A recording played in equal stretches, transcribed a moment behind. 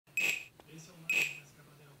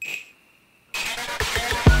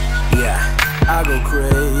I go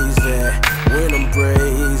crazy when I'm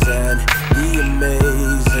brazen, the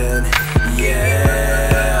amazing,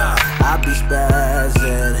 yeah. I be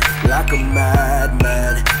spazzing like a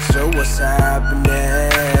madman, so what's happening?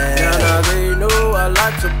 Now they know I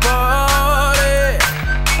like to party,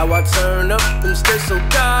 how I turn up and stay so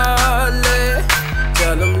godly.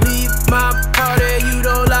 Tell them leave my party, you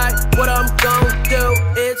don't like what I'm gon' do.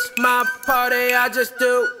 It's my party, I just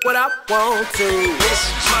do what I want to. It's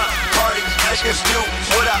my party, I just do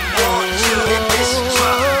what I want to. It's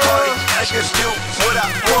my party, I just do what I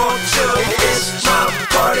want to. It's my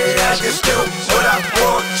party, I just do what I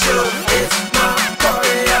want to. It's my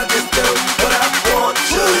party, I just do what I want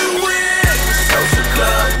to. Who you with? Social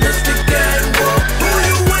club, Mr. Gang Walk. Who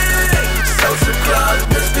you with? Social club,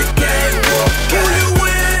 Mr. Gang Walk. Who you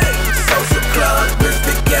with? Social club,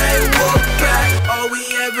 Mr. Gang Walk back.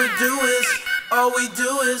 All we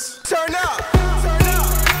do is turn up.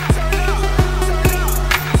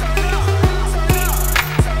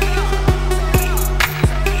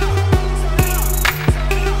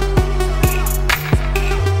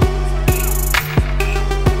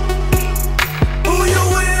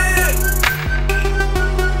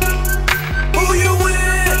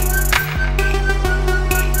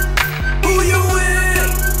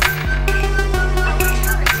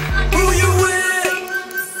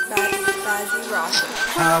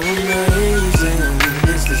 How amazing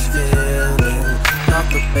is this feeling? Not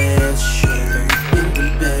the best shirt in the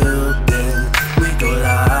building. We go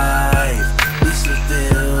live, we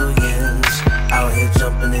civilians out here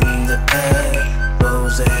jumping in the air,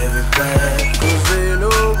 bows everywhere. Cause they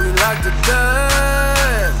know we like to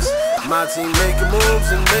dance. My team making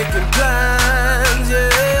moves and making plans,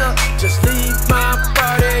 yeah. Just leave my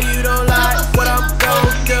party, you don't like what I'm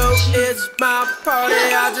gon' do. It's my party,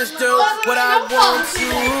 I just do what I want to.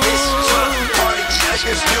 It's my party, I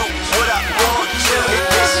just do what I want to.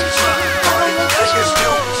 It's my party, I just do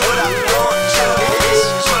what I want to.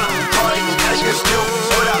 It's my party, I just do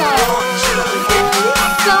what I want to.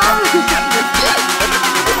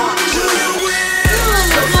 Who you with?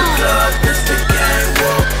 Social club, Mr. Gang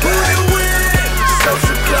Walk. Who you with?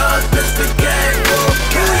 Social club, Mr. Gang Walk.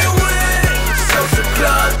 Who you with? Social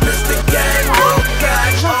club, Mr. Gang Walk back.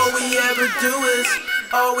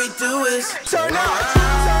 All we do is turn up.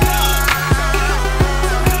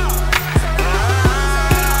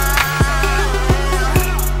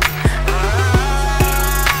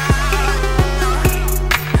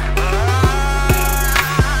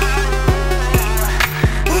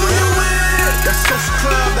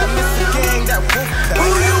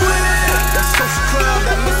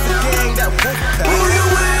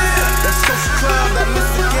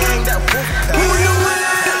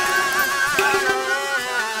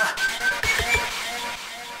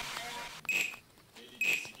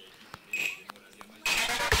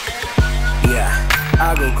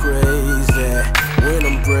 I go crazy when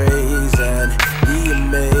I'm brazen, the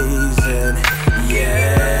amazing,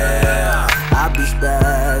 yeah. I be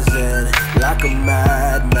spazzing like a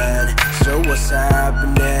madman, so what's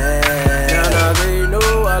happening? Now they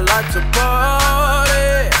know I like to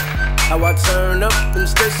party, how I turn up and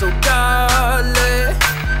stay so godly.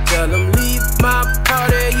 Tell them leave my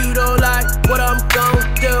party, you don't like what I'm gon'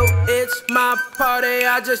 do. It's my party,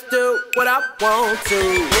 I just do what I want to.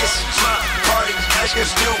 It's my party, I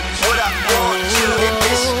just do what I want to.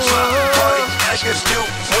 It's my party, I just do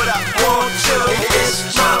what I want to.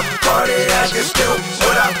 It's my party, I just do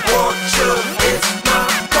what I want to. It's my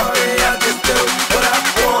party, I just do what I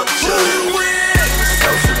want to. Who you with?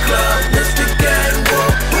 Social club, Mr. Gang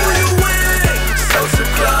Walk. Who you with? Social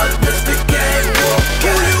club, Mr. Gang Walk.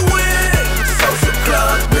 Who you with? Social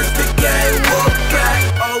club, Mr. Gang Walk back.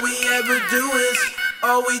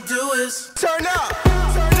 All we do is turn up.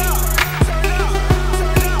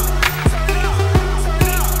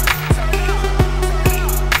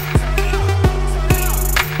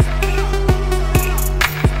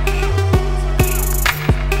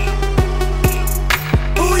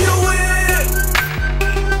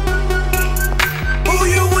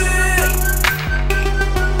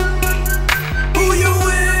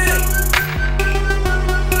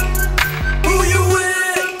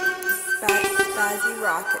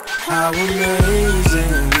 How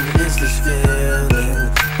amazing is this feeling?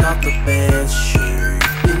 Got the best shirt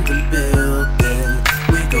in the building.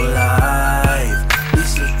 We go live, we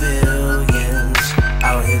civilians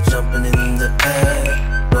out here jumping in the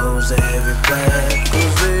air, bows everywhere.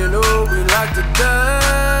 Cause they know we like to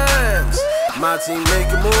dance. My team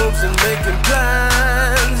making moves and making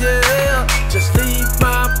plans, yeah. Just leave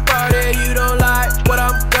my party, you don't like what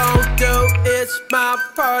I'm gon' do. It's my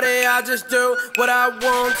party. party, I just do what I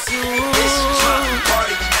want to. This is my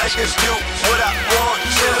party, I just do what I want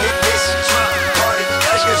to. This is my party,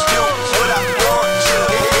 I just do what I want to.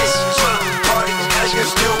 This is my party, I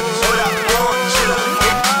just do what I want to.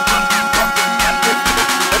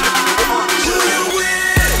 Do you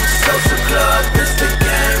win? Social club, it's the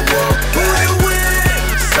gang war. Who you win?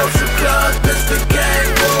 Social club, it's the gang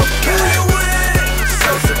war. Who you win?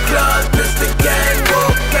 Social club, it's the gang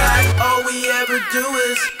war. All we ever do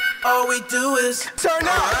is, all we do is turn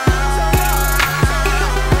up.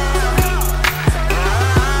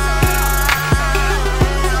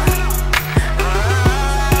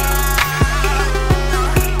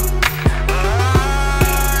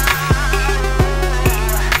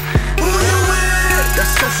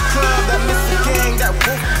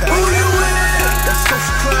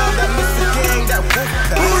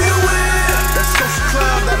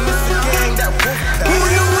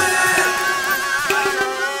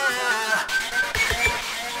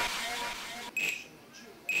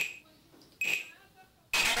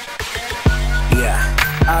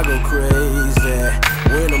 I go crazy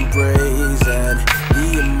when I'm brazen, the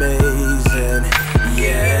amazing,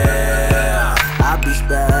 yeah. I be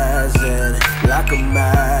spazzing like a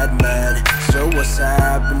madman, so what's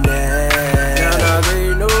happening? Now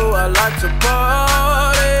they know I like to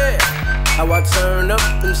party, how I turn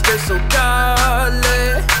up and stay so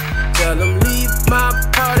godly. Tell them leave my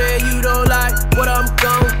party, you don't like what I'm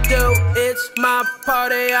gon' do. It's my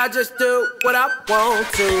party, I just do what I want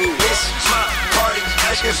to. This is my party,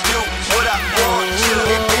 I just do what I want to.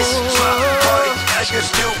 This is my party, I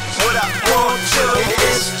just do what I want to.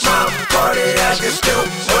 This is my party, I just do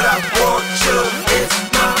what I want to. It's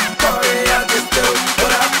my party, I just do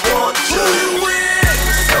what I want to. Who you win?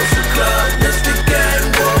 Social club, Mr. Gang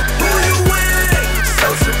War. Who you win?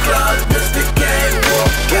 Social club, Mr. Gang War.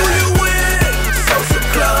 Who you win? Social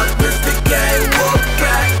club, Mr. Gang War.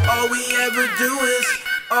 All we ever do is,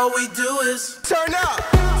 all we do is turn up.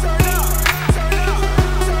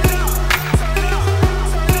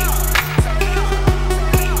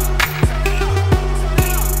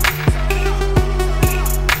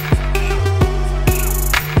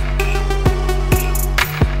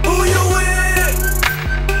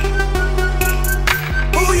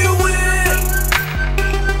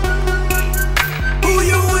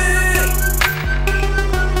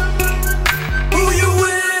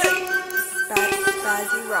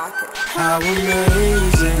 How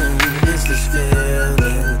amazing is this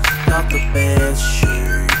feeling? Got the best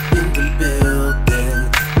shirt in the building.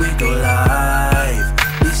 We go live,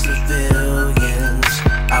 we civilians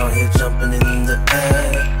out here jumping in the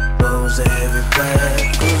air, bows everywhere.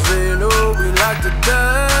 Cause they know we like to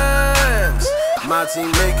dance. My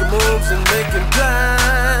team making moves and making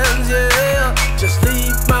plans, yeah. Just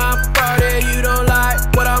leave my party, you don't like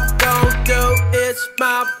what I'm gon' do. It's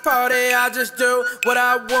my party, I just do what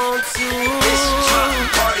I want to. This is my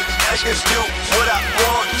party, I just do what I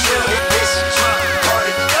want to. This is my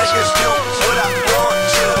party, I just do what I want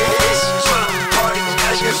to. This is my party,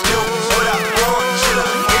 I just do what I want to.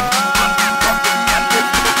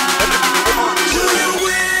 Do you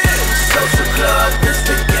win? Social club, it's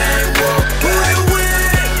the gang war. Who you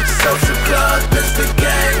win? Social club, it's the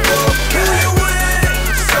gang war. Who you win?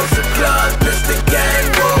 Social club, it's the gang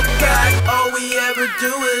war. All we ever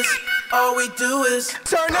do is, all we do is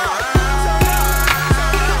turn up.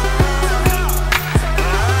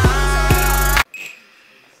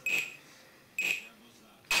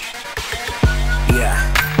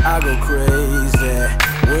 I go crazy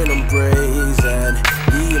when I'm brazen,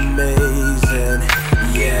 the amazing,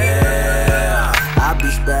 yeah. I be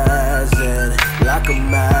spazzing like a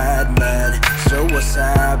madman, so what's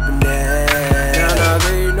happening? Now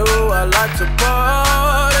they know I like to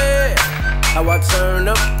party, how I turn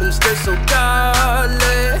up and stay so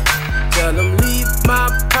godly. Tell them leave my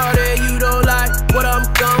party, you don't like what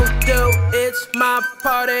I'm gon' do. It's my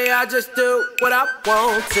party, I just do what I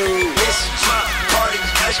want to. This is my party,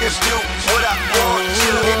 I just do what I want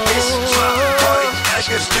to. This is my party, I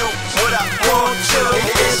just do what I want to.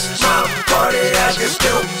 This is my party, I just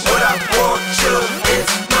do what I want to.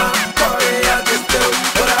 It's my party, I just do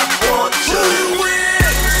what I want to. Who you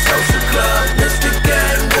win? Social club, Mr.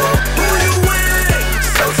 Gang War. Who you win?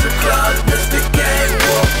 Social club, Mr. Gang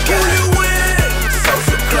War. Who you win?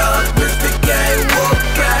 Social club, Mr. Gang War.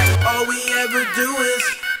 All we ever do is,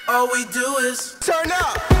 all we do is turn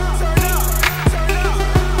up.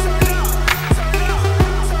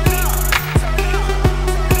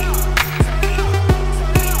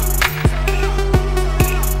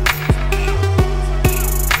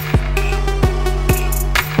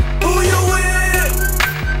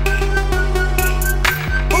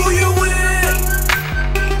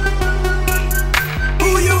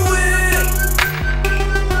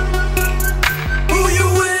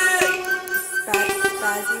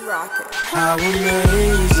 Ataque. How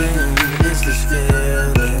amazing is this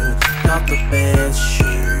feeling? Got the best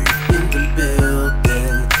shirt in the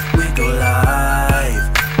building. We go live,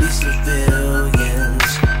 we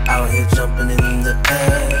civilians out here jumping in the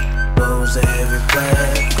air, bows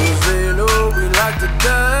everywhere. Cause they know we like to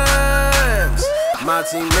dance. My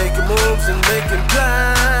team making moves and making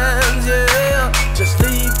plans, yeah. Just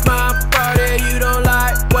leave my party, you don't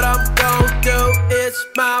like what I'm gon' do. It's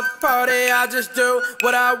my party, I just do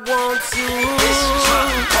what I want to. It's my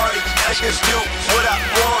party, I just do what I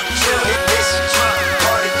want to. It's my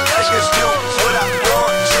party, I just do what I want to.